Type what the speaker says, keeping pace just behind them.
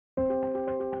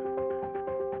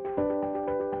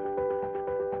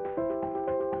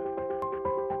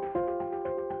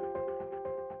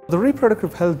The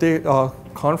Reproductive Health Day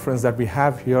conference that we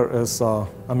have here is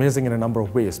amazing in a number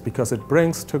of ways because it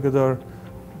brings together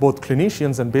both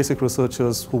clinicians and basic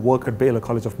researchers who work at Baylor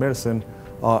College of Medicine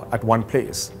at one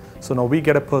place. So now we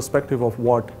get a perspective of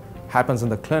what happens in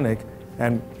the clinic,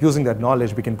 and using that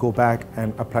knowledge we can go back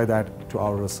and apply that to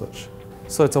our research.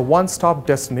 So it's a one-stop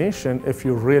destination if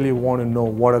you really want to know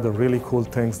what are the really cool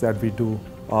things that we do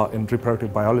in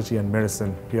reproductive biology and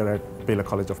medicine here at Baylor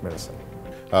College of Medicine.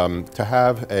 To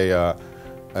have an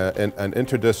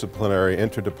interdisciplinary,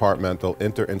 interdepartmental,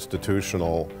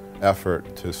 interinstitutional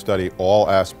effort to study all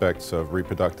aspects of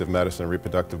reproductive medicine,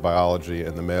 reproductive biology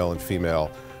in the male and female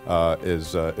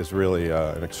is really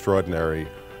an extraordinary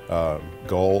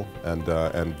goal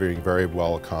and being very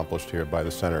well accomplished here by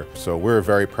the center. So we're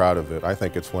very proud of it. I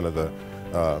think it's one of the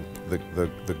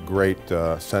great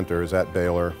centers at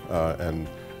Baylor, and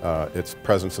its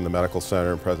presence in the medical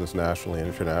center and presence nationally and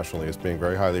internationally is being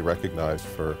very highly recognized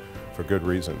for good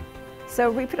reason. So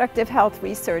Reproductive Health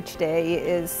Research Day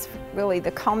is really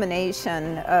the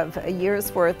culmination of a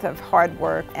year's worth of hard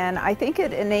work, and I think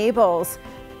it enables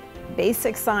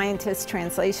basic scientists,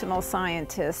 translational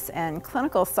scientists, and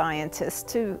clinical scientists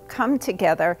to come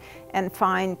together and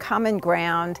find common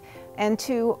ground and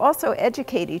to also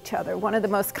educate each other. One of the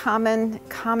most common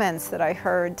comments that I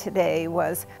heard today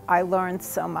was, "I learned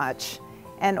so much."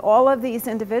 And all of these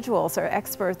individuals are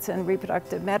experts in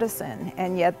reproductive medicine,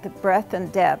 and yet the breadth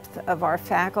and depth of our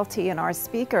faculty and our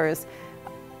speakers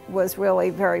was really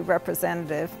very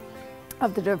representative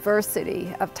of the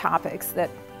diversity of topics that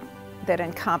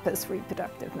encompass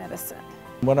reproductive medicine.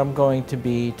 What I'm going to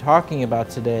be talking about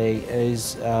today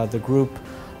is the group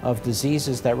of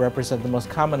diseases that represent the most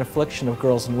common affliction of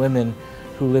girls and women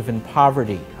who live in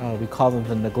poverty. We call them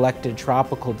the neglected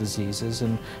tropical diseases,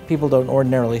 and people don't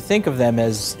ordinarily think of them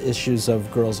as issues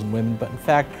of girls and women, but in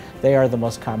fact they are the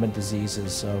most common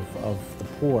diseases of the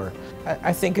poor.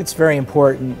 I think it's very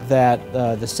important that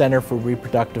the Center for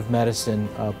Reproductive Medicine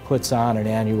puts on an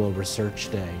annual research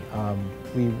day.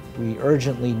 We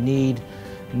urgently need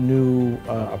new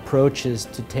approaches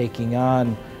to taking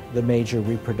on the major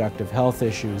reproductive health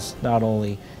issues, not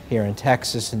only here in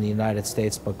Texas in the United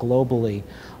States, but globally.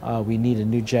 We need a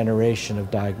new generation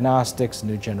of diagnostics, a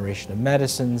new generation of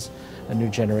medicines, a new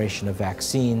generation of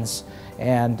vaccines,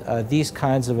 and these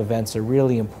kinds of events are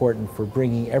really important for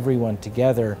bringing everyone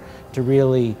together to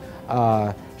really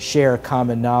share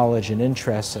common knowledge and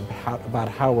interests about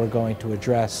how we're going to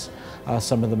address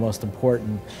some of the most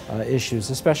important issues,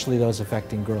 especially those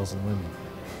affecting girls and women.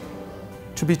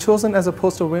 To be chosen as a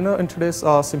poster winner in today's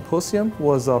symposium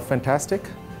was fantastic.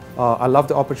 I loved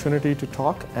the opportunity to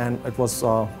talk, and it was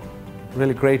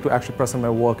really great to actually present my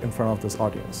work in front of this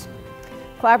audience.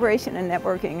 Collaboration and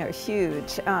networking are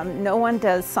huge. No one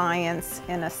does science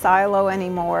in a silo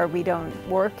anymore. We don't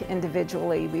work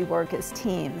individually, we work as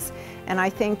teams. And I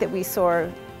think that we saw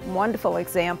wonderful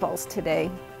examples today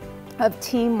of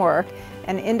teamwork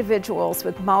and individuals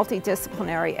with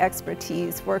multidisciplinary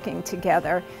expertise working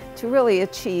together to really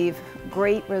achieve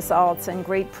great results and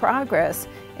great progress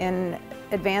in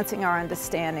advancing our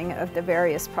understanding of the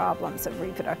various problems of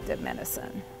reproductive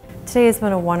medicine. Today has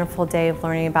been a wonderful day of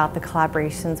learning about the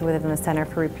collaborations within the Center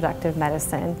for Reproductive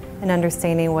Medicine and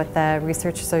understanding what the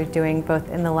researchers are doing both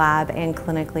in the lab and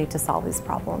clinically to solve these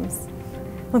problems.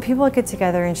 When people get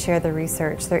together and share their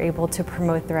research, they're able to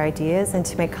promote their ideas and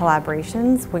to make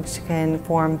collaborations which can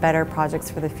form better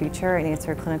projects for the future and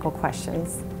answer clinical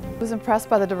questions. I was impressed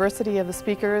by the diversity of the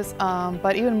speakers,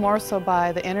 but even more so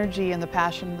by the energy and the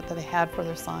passion that they had for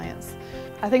their science.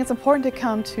 I think it's important to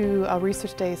come to a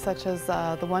research day such as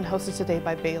the one hosted today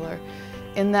by Baylor,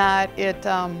 in that it,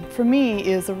 for me,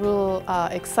 is a real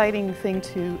exciting thing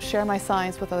to share my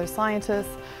science with other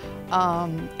scientists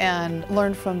and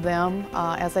learn from them,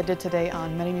 as I did today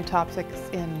on many new topics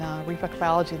in reproductive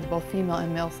biology, the both female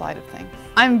and male side of things.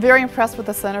 I'm very impressed with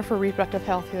the Center for Reproductive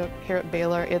Health here at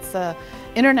Baylor. It's an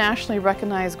internationally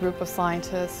recognized group of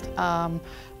scientists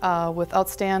with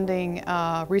outstanding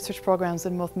research programs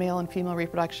in both male and female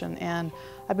reproduction, and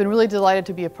I've been really delighted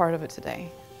to be a part of it today.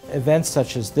 Events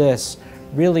such as this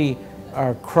really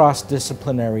are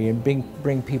cross-disciplinary and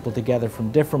bring people together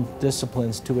from different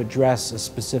disciplines to address a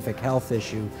specific health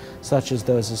issue, such as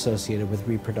those associated with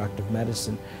reproductive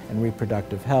medicine and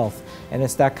reproductive health. And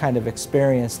it's that kind of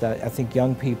experience that I think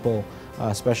young people,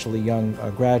 especially young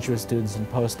graduate students and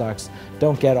postdocs,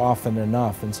 don't get often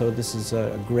enough. And so this is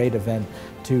a great event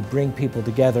to bring people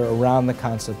together around the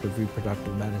concept of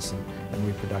reproductive medicine and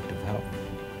reproductive health.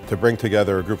 To bring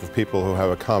together a group of people who have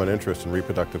a common interest in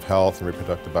reproductive health and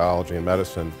reproductive biology and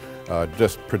medicine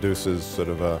just produces sort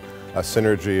of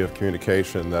synergy of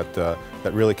communication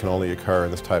that really can only occur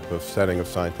in this type of setting of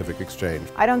scientific exchange.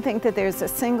 I don't think that there's a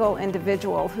single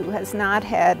individual who has not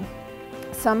had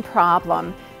some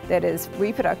problem that is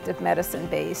reproductive medicine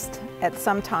based at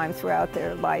some time throughout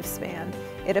their lifespan.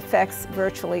 It affects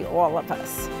virtually all of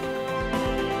us.